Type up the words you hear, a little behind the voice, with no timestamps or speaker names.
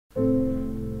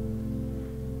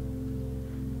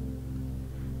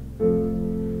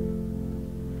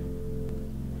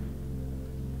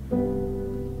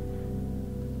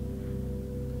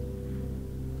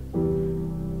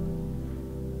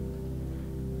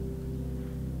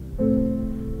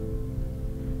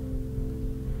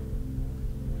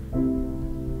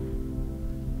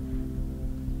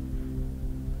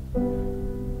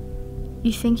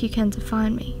you think you can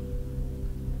define me.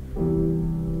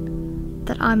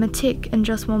 That I'm a tick in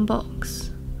just one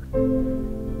box.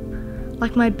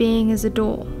 Like my being is a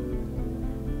door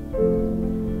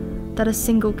that a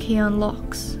single key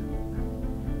unlocks.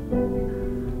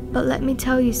 But let me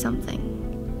tell you something.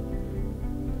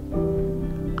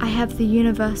 I have the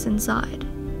universe inside.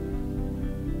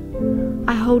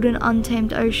 I hold an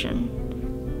untamed ocean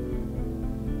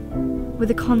with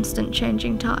a constant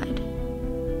changing tide.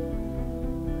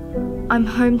 I'm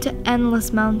home to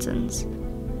endless mountains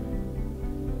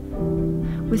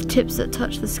with tips that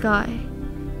touch the sky.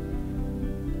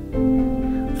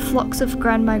 Flocks of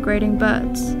grand migrating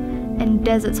birds and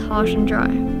deserts harsh and dry.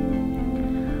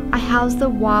 I house the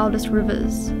wildest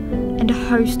rivers and a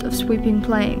host of sweeping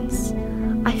plains.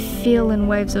 I feel in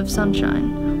waves of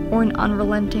sunshine or in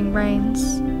unrelenting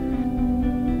rains.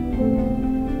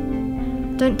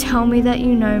 Don't tell me that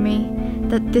you know me,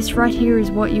 that this right here is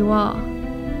what you are.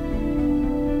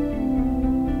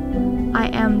 I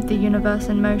am the universe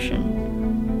in motion,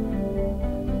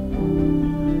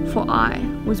 for I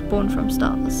was born from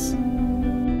stars.